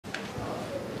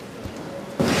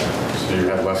So you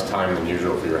had less time than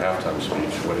usual for your halftime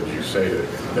speech. What did you say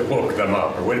that woke them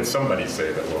up, or what did somebody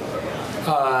say that woke them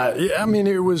up? Yeah, I mean,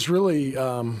 it was really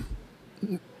the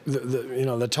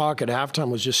talk at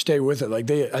halftime was just stay with it. Like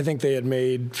I think they had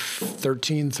made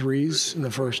 13 threes in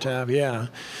the first half. Yeah,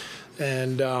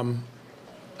 and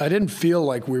I didn't feel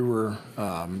like we were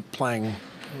playing,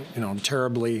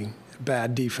 terribly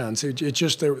bad defense. It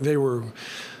just they were.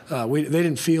 They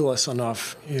didn't feel us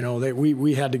enough.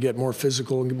 We had to get more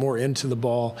physical and get more into the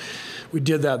ball. We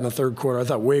did that in the third quarter. I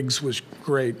thought Wiggs was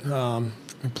great.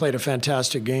 He played a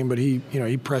fantastic game, but he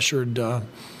pressured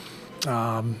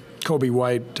Kobe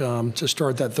White to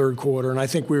start that third quarter, and I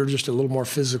think we were just a little more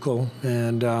physical.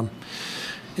 And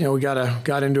we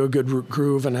got into a good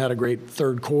groove and had a great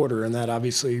third quarter, and that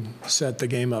obviously set the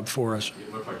game up for us.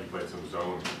 It looked like you played some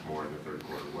zones more in the third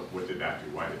quarter. What did that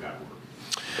do? Why did that work?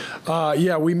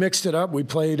 Yeah, we mixed it up. We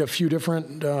played a few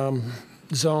different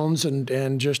zones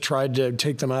and just tried to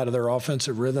take them out of their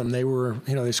offensive rhythm. They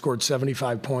scored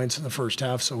 75 points in the first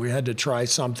half, so we had to try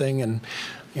something, and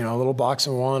a little box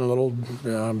and one, a little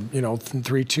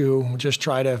 3-2. Just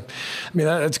try to. I mean,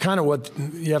 that's kind of what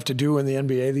you have to do in the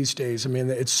NBA these days. I mean,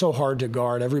 it's so hard to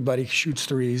guard. Everybody shoots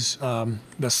threes,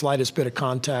 the slightest bit of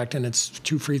contact, and it's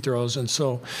 2 free throws, and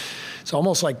so. It's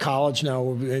almost like college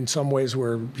now in some ways,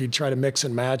 where you try to mix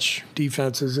and match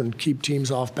defenses and keep teams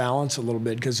off balance a little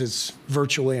bit, because it's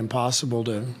virtually impossible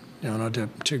to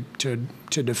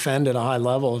defend at a high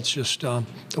level. It's just the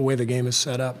way the game is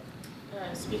set up.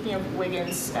 Speaking of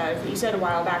Wiggins, you said a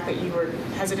while back that you were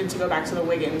hesitant to go back to the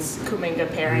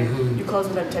Wiggins-Kuminga pairing. Mm-hmm. You closed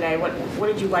with them today. What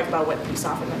did you like about what you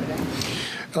saw from them today?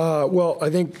 Well,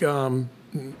 I think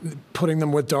putting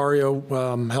them with Dario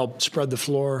helped spread the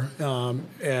floor,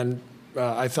 and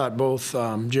I thought both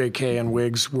J.K. and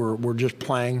Wiggs were just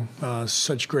playing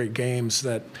such great games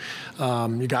that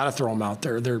you got to throw them out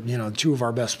there. They're 2 of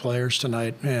our best players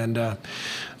tonight, and I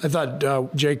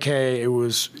thought J.K. it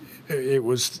was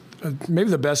maybe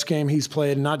the best game he's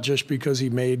played, not just because he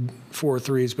made 4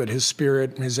 threes, but his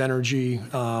spirit, his energy.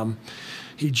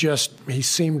 He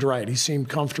seemed right. He seemed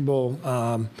comfortable.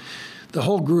 The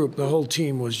whole group, the whole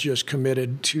team was just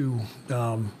committed to,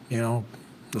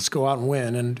 let's go out and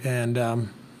win. And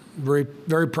very,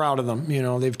 very proud of them.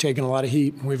 They've taken a lot of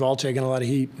heat. We've all taken a lot of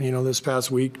heat, this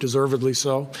past week, deservedly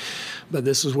so. But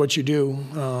this is what you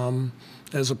do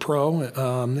as a pro.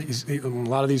 A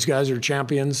lot of these guys are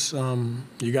champions.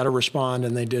 You got to respond,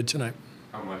 and they did tonight.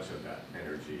 How much of that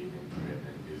energy and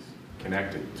commitment is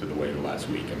connected to the way the last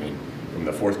week? I mean, from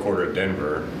the fourth quarter at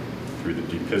Denver through the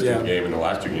Pistons game and the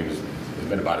last 2 games, it's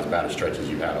been about as bad a stretch as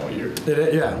you've had all year.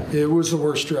 It was the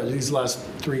worst stretch. These last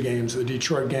 3 games, the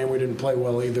Detroit game, we didn't play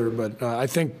well either. But I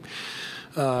think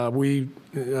we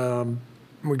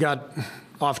got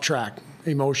off track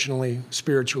emotionally,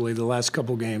 spiritually, the last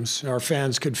couple games. Our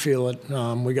fans could feel it.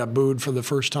 We got booed for the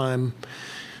first time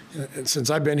since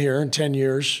I've been here in 10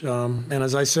 years. And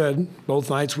as I said, both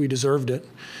nights we deserved it,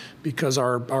 because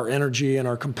our energy and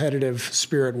our competitive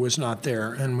spirit was not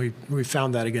there, and we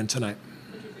found that again tonight.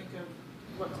 What did you think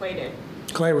of what Clay did?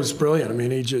 Clay was brilliant. I mean,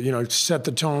 he just, set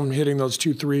the tone, hitting those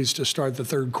 2 threes to start the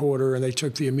third quarter, and they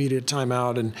took the immediate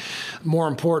timeout. And more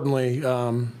importantly,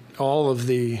 all of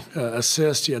the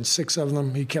assists, he had 6 of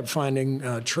them. He kept finding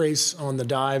Trace on the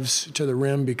dives to the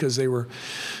rim, because they were,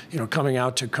 coming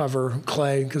out to cover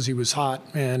Clay because he was hot.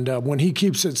 And when he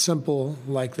keeps it simple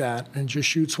like that and just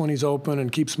shoots when he's open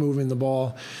and keeps moving the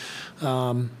ball,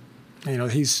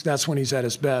 that's when he's at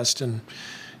his best. And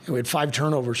we had 5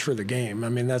 turnovers for the game. I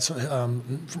mean, that's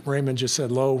Raymond just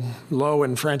said low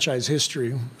in franchise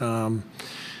history.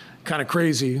 Kind of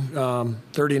crazy,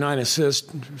 39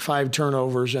 assists, 5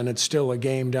 turnovers, and it's still a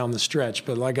game down the stretch.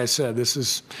 But like I said, this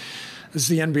is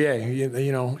the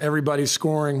NBA. Everybody's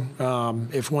scoring.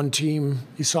 If one team,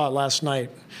 you saw it last night,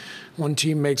 one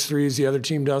team makes threes, the other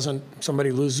team doesn't,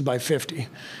 somebody loses by 50.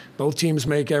 Both teams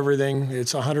make everything.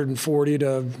 It's 140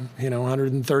 to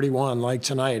 131 like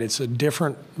tonight. It's a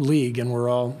different league, and we're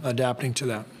all adapting to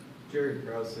that. Jerry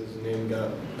Krause's name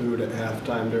got booed at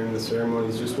halftime during the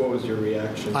ceremonies. Just what was your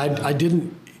reaction? I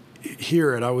didn't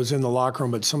hear it. I was in the locker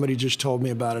room, but somebody just told me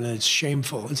about it, and it's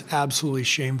shameful. It's absolutely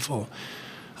shameful.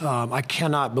 I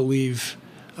cannot believe.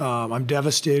 I'm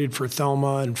devastated for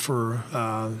Thelma and for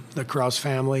the Krause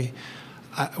family.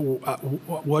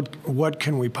 What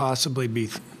can we possibly be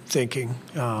thinking?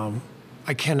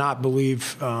 I cannot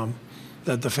believe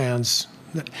that the fans.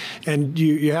 And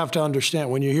you have to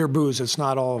understand, when you hear boos, it's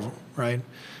not all of them, right?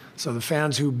 So the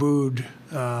fans who booed,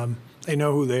 they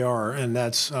know who they are, and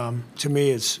that's to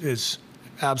me, it's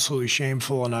absolutely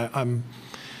shameful, and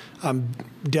I'm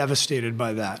devastated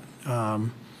by that.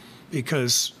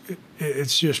 because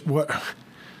it's just what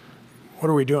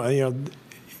are we doing? You know,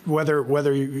 whether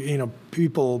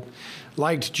people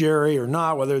liked Jerry or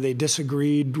not, whether they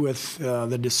disagreed with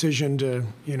the decision to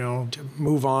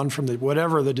move on from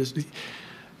whatever the.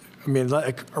 I mean,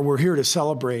 we're here to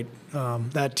celebrate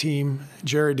that team.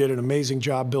 Jerry did an amazing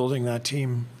job building that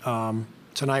team.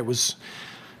 Tonight was,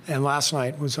 and last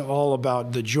night was all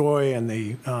about the joy and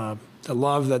the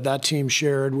love that team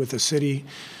shared with the city.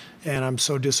 And I'm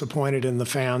so disappointed in the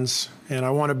fans. And I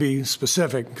want to be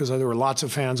specific because there were lots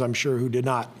of fans, I'm sure, who did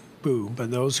not boo. But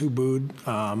those who booed,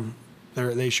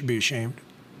 they should be ashamed.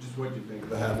 Just what do you think of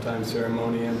the halftime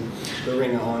ceremony and the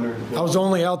Ring of Honor? I was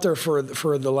only out there for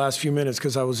the last few minutes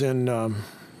because I was in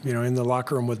the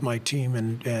locker room with my team,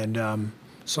 and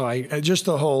so I just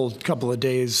the whole couple of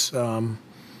days.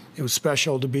 It was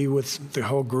special to be with the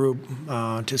whole group,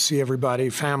 to see everybody,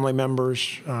 family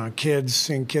members, kids,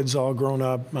 seeing kids all grown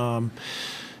up.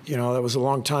 That was a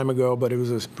long time ago, but it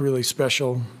was a really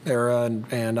special era,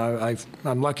 and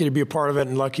I'm lucky to be a part of it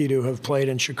and lucky to have played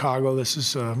in Chicago. This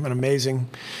is an amazing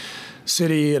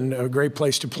city and a great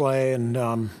place to play, and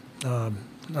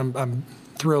I'm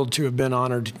thrilled to have been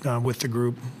honored with the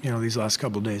group, these last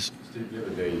couple of days. The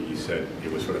other day you said it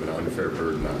was sort of an unfair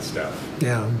burden on Steph,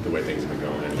 yeah, the way things have been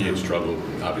going. And he had struggled,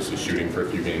 obviously, shooting for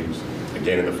a few games,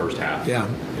 again in the first half. Yeah.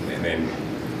 And then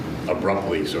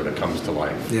abruptly sort of comes to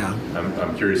life. Yeah.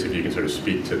 I'm curious if you can sort of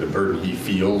speak to the burden he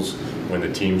feels when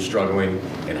the team's struggling,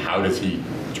 and how does he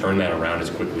turn that around as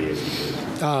quickly as he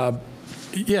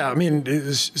did? Yeah, I mean,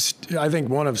 I think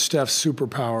one of Steph's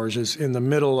superpowers is in the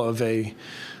middle of an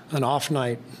off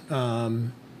night,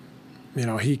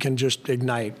 he can just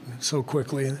ignite so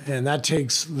quickly, and that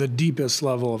takes the deepest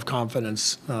level of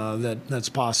confidence that's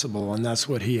possible, and that's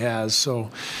what he has. So,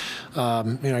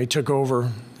 he took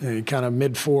over kind of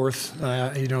mid-fourth,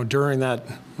 during that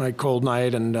cold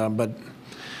night, and but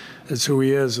it's who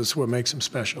he is. It's what makes him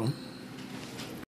special.